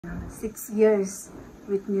6 years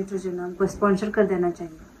with Neutrogena हमको sponsor कर देना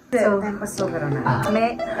चाहिए। So करना मैं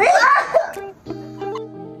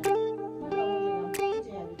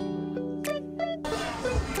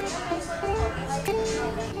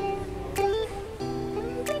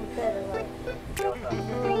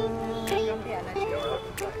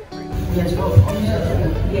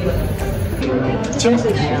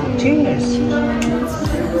Cheers.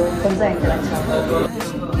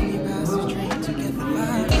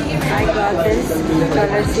 I got this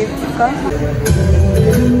scholarship cup.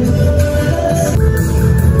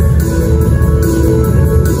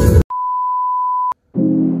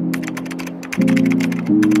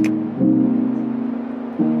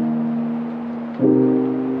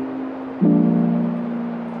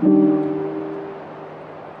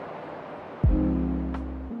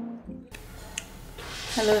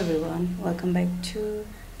 Hello everyone, welcome back to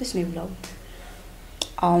this new vlog.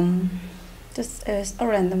 This is a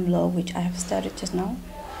random vlog which I have started just now.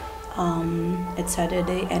 It's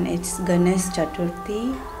Saturday and it's Ganesh Chaturthi,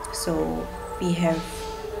 so we have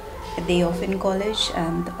a day off in college,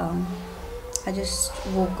 and I just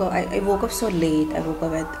woke up. I woke up so late. I woke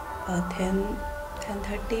up at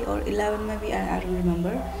 10:30 or 11 maybe. I don't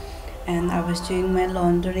remember. And I was doing my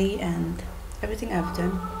laundry and everything I've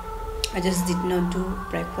done. I just did not do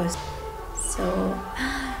breakfast, so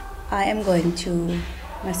I am going to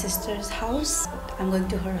my sister's house. I'm going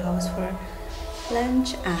to her house for lunch,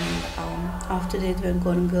 and after that we're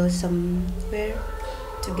going to go somewhere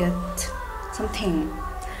to get something.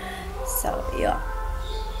 So yeah.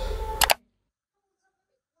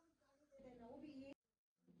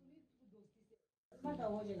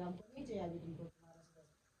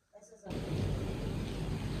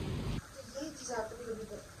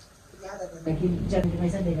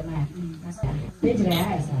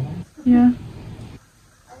 Yeah.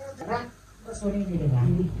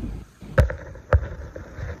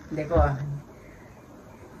 देखो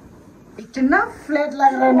इतना flat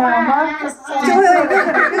लग रहा है ना।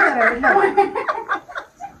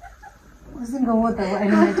 उस दिन वो होता है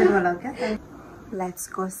एनिमेटेड वाला क्या था? Let's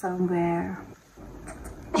go somewhere.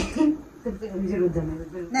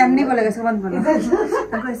 नहीं हम नहीं बोलेगा, इसको मत बोलो।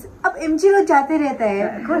 अब एमजी रोड जाते रहता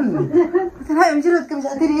है, इतना एमजी रोड कभी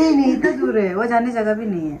जाते रहे ही नहीं, इतना दूर है वो, जाने जगह भी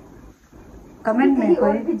नहीं है। कमेंट में कोई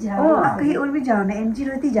आप कहीं और भी जाओ ना, एमजी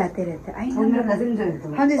रोड ही जाते रहते हैं। हम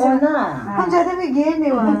ज्यादा भी गए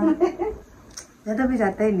नहीं वहाँ, ज्यादा भी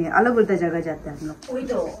जाता ही नहीं, अलग उल्टा जगह जाते हैं हम लोग।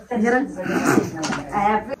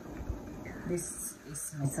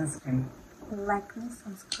 लैक्मे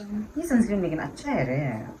सनस्क्रीन, ये सनस्क्रीन लेकिन अच्छा है रे।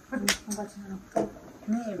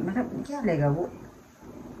 नहीं मतलब क्या लेगा वो,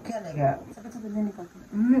 क्या लेगा,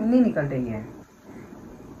 नहीं निकल रही है।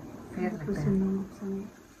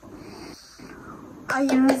 I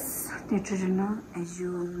use Neutrogena, as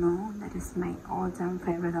you know, that is my all-time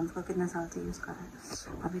favorite. हम उसको कितना साल से यूज़ कर रहे हैं,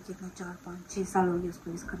 अभी कितने 4-5-6 साल हो गए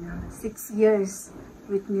उसको यूज़ करने वाला। 6 years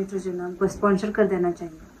with Neutrogena हमको स्पॉन्सर कर देना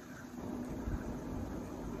चाहिए।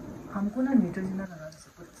 हमको ना न्यूट्रोजेना लगा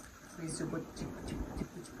फेस से बहुत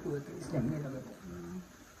चिपकू होता है, इसलिए हमने लगाता।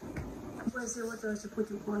 वैसे वो तो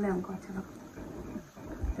चिपकू है, हमको अच्छा लगता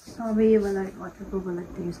है। अभी ये वाला वाटरप्रूफ वाला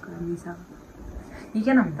यूज़ करनी सारा। ये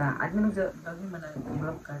क्या नाम था आज मैंने जो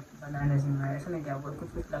ब्लॉग बनाने से मैं ऐसा नहीं, क्या वो कुछ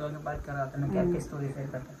लगा के बात कर रहा था ना, क्या स्टोरी शेयर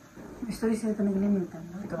करता। स्टोरी शेयर करने के लिए मिलता है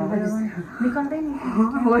तो निकलता ही नहीं।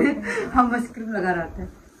 वही हम बस स्क्रिप्ट लगा रहा था,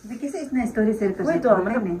 कैसे इतना स्टोरी शेयर कर सकते हैं।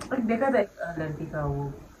 मतलब देखा था एक लड़की का,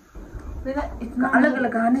 वो इतना अलग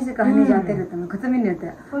अलग कहानी से कहानी जाते रहते हैं, खत्म ही नहीं होता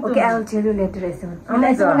है। Okay I will tell you later, ऐसे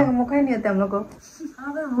बोलने का मौका ही नहीं होता हम लोग को।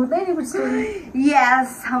 होता ही नहीं कुछ स्टोरी।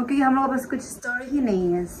 यस, हम क्योंकि हम लोग के पास कुछ स्टोरी ही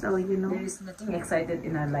नहीं है, so you know there is nothing excited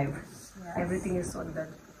in our life, everything is so done.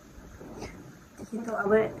 तो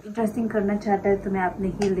अगर इंटरेस्टिंग करना चाहता है तो मैं अपने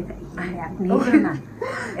हील दिखाई, अपने करना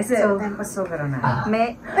ऐसे टाइम पास सो करना। मैं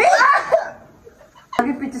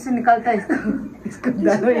आगे पीछे से निकलता है इसको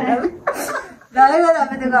डालो यार, डालेगा तो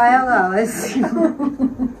हमें देखो आया होगा आवाज।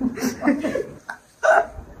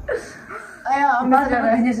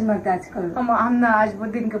 से मरते आजकल हम ना आज बहुत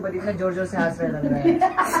दिन के बाद इतना जोर जोर से हंस रहे लग रहा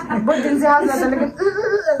है। बहुत दिन से हंस रहा था लेकिन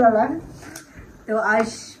तो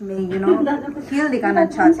आज मैं यू नो हील दिखाना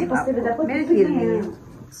चाहती हूँ। मेरे हील नहीं है,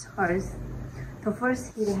 तो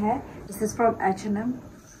फर्स्ट हील है, दिस इज फ्रॉम H&M।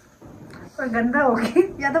 पर गंदा हो गया,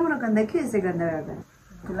 ज्यादा मुझे गंदा, क्यों ऐसे गंदा रहता है?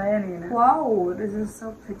 धुलाया नहीं है ना। Wow this is so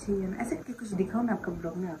pretty. ऐसे कुछ दिखाओ ना आपका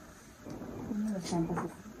ब्लॉग में। आप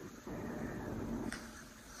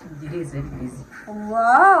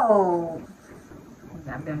वाओ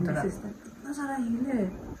कितना सारा हील है,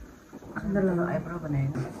 अंदर लगा आईब्रो बनाए।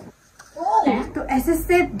 तो ऐसे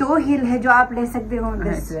से 2 हील है जो आप ले सकते हो,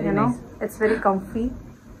 you know it's very comfy.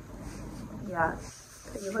 यार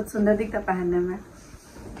ये बहुत सुंदर दिखता पहनने में।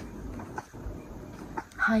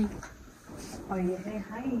 हाय, और ये है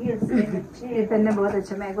हाई हील्स, ये पहनने बहुत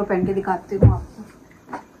अच्छा। मैं एक बार पहन के दिखाती हूँ आपको।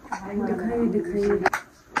 दिखाइए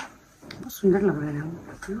बहुत सुंदर लग रहा है ना।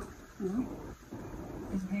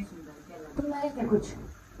 तुम्हारे क्या कुछ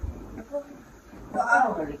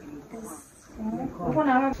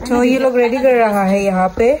तो ये लोग रेडी कर रहा है यहाँ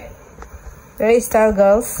पे। Very style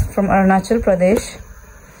girls from Arunachal Pradesh.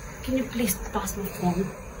 Can you please pass my phone?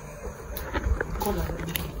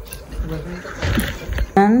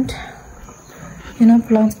 And you know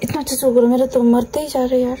plants इतना अच्छा शो करो, मेरा तो मरते ही जा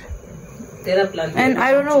रहे यार। तेरा plan. And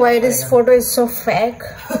I don't know why this photo is so fake.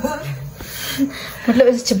 मतलब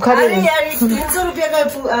ऐसे चिपका दे। अरे यार 300 रुपया का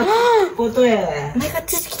फोटो है। मैं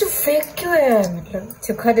कहती हूँ कि तो फेक क्यों है, मतलब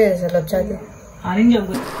चिपका दे ऐसा लपचा दे। आएंगे अब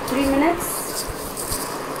 3 minutes।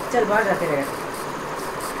 चल बाहर जाते रहे।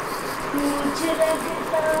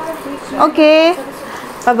 Okay,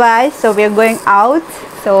 bye bye. So we are going out.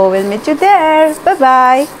 So we'll meet you there. Bye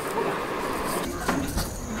bye.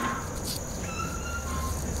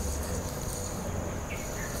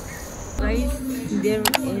 Guys, there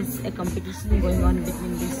is a competition going on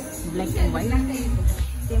between this black and white.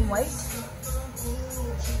 Team white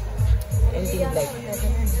and team black.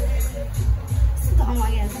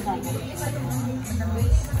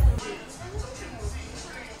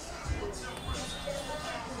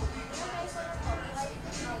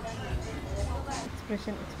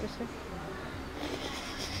 Expression.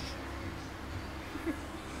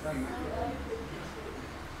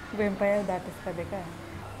 Vampire that is का देखा है?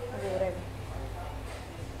 वो रहा है।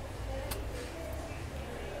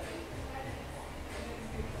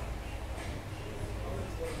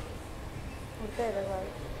 उड़ता है लगा।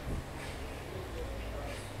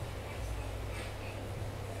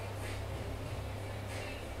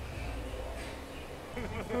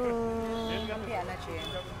 आना चाहिए।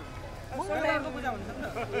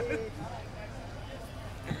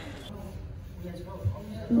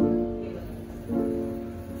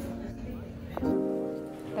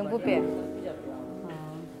 तंबू पे है।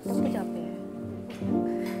 तंबू जहाँ पे है।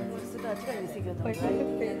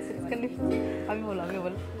 अभी बोला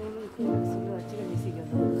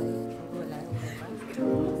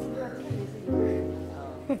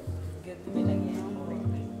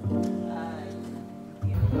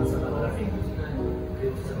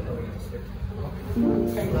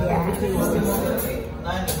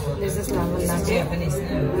This is lemon latte.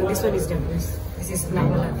 This one is Japanese. This is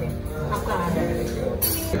lemon latte. आपका order है.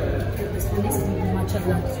 This one is matcha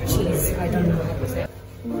cheese. I don't know how to say.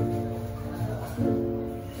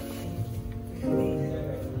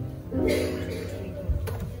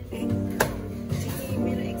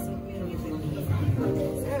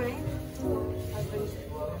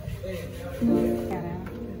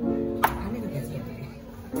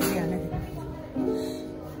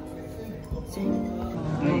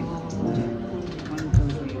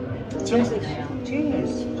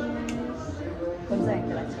 Cheers. कौन सा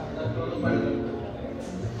एंगल अच्छा?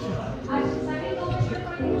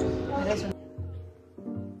 मेरा सुन।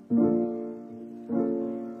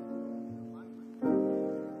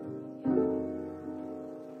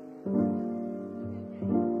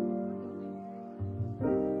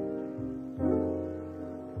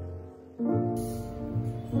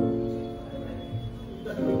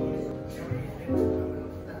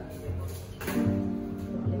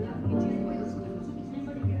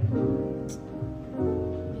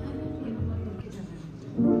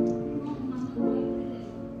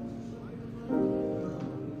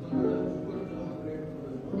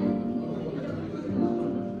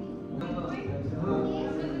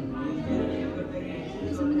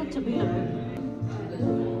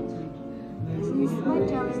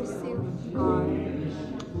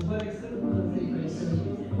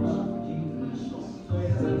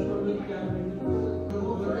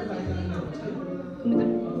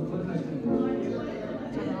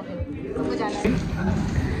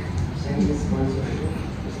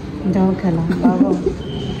 जाओ खेला बाबू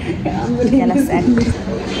खेला set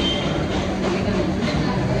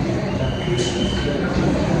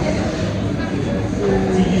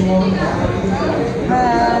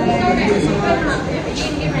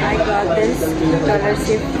I got this color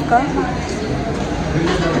shift का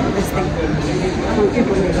this thing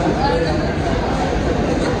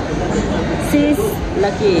sis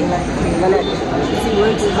Lucky. Galat. This is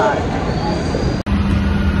way too hard.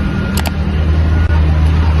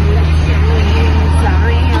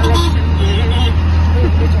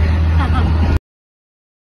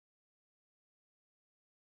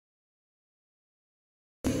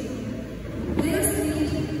 This need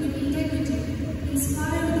with integrity,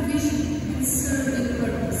 inspired with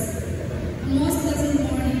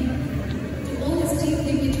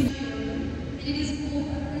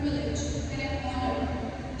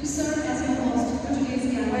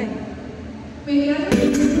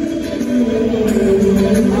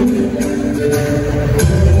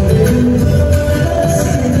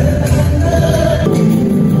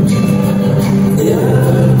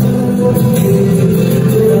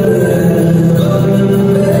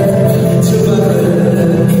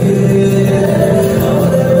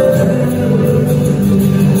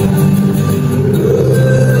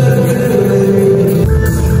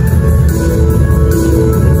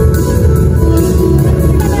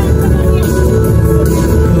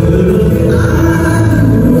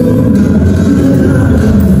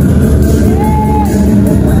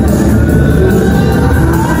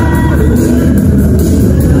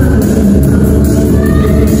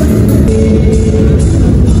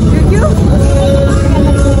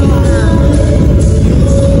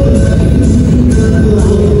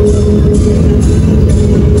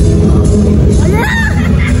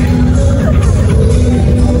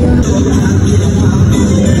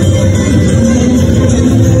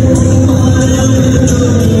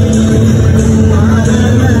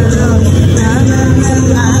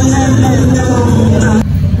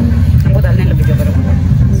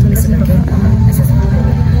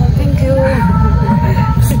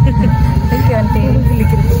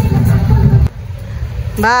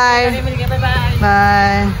Bye.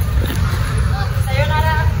 Bye.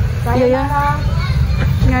 Sayonara. Sayonara.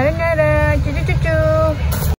 Ngara-ngara. Cucu-cucu.